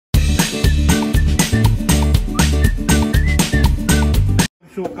Suka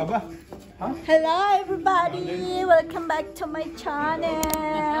ba? Huh? Hello everybody! Welcome back to my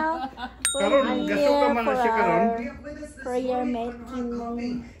channel! Karon, gasto ka man na siya karon? Prayer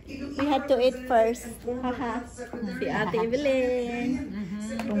making. We had to eat first. Haha. Si Ate Evelyn.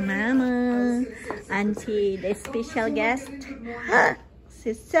 Kung mama. And si the special guest.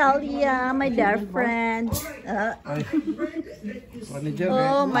 Si Celia, my dear friend.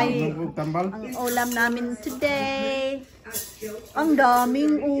 Oh, ang ulam namin today. Ang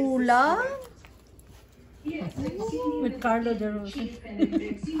daming ulam. With Carlo De Rossi.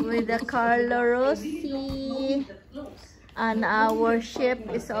 With the Carlo Rossi. And our ship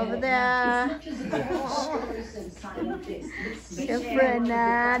is over there. Siyempre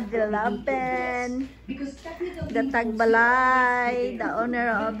na, the Laben, the Tagbalay, the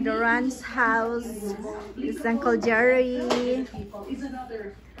owner of the ranch house is Uncle Jerry.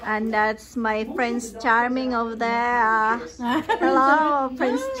 And that's my Prince Charming over there. Hello,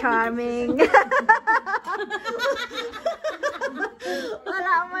 Prince Charming.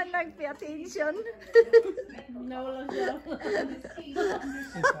 Wala man nag-pay attention. Nawala siya.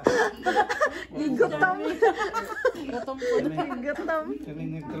 Gutom. Gutom po. Gutom. Kami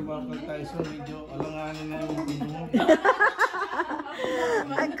nagtrabaho tayo sa medyo alanganin na yung pinungo.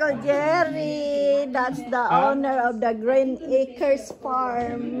 Uncle Jerry, that's the owner of the Green Acres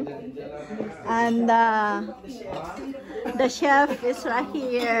Farm. And the chef is right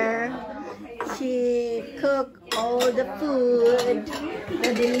here. She cooked all the food, the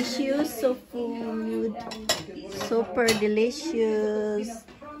delicious food, super delicious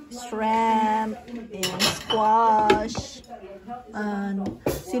shrimp and squash and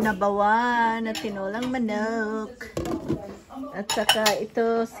sinabawan at tinolang manok. At saka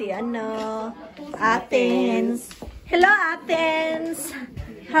ito si Athens. Hello Athens!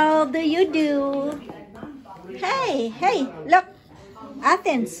 How do you do? Hey, hey, look!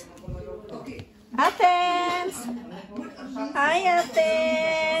 Athens! Athens! Hi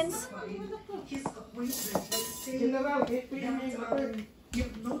Athens! You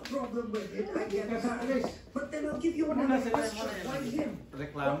have no problem with it, I get it. But then I'll give you another question. Why him?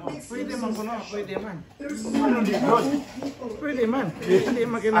 Reklamo. Pwede man kuno, pwede man. There's Ano di good? Pwede man. Hindi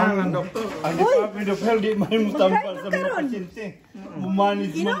makinahanglan doktor. Ang Department of Health di man mo tampal sa mga pasyente.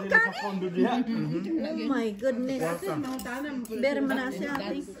 Mumanis man sila sa kondo diha. Oh my goodness. Very manasi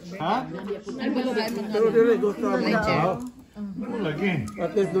ate. Ha? Pero dire gusto mo. Lagi.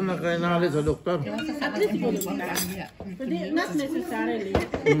 At least doon na kayo nakali sa doktor. At least po not necessarily.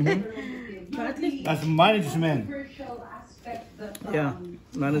 But at least As management. Yeah.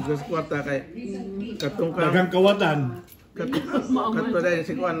 Management kwarta kay katong kagang kawatan. Katong dahil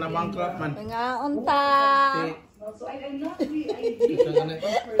si Kuan na bankrupt man. Nga unta.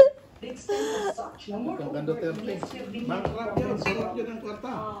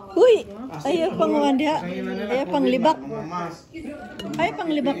 Uy, ayaw pang wanda. Ayaw pang libak. Ayaw pang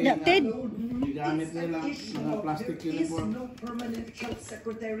libak dated. Gamit nila mga plastic uniform. no permanent health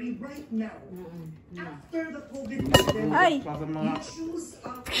secretary right now. After the COVID Ay, Para mga choose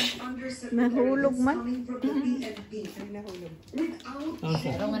nahulog man. coming from the PNP without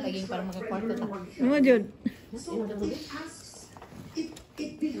pero nga naging para magkakwarta ta. Ano jud? so it asks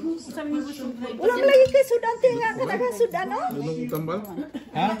it behooves the Sabi mo gusto mo Wala man lagi kay sudan tinga ka taga sudan no? Ano kong tambal?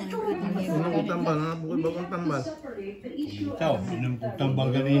 Ha? Ano kong tambal? Ano bukod ba kong tambal? Ikaw, inam kong tambal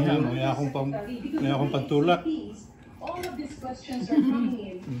ganiha. May akong pagtulak.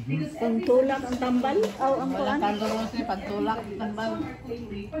 Pantulak ang tambal aw ang kuan. Carlo Rossi pagtulak tambal.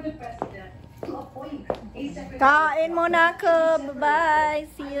 Kain muna ako.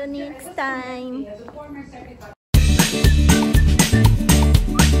 Bye-bye. See you next time.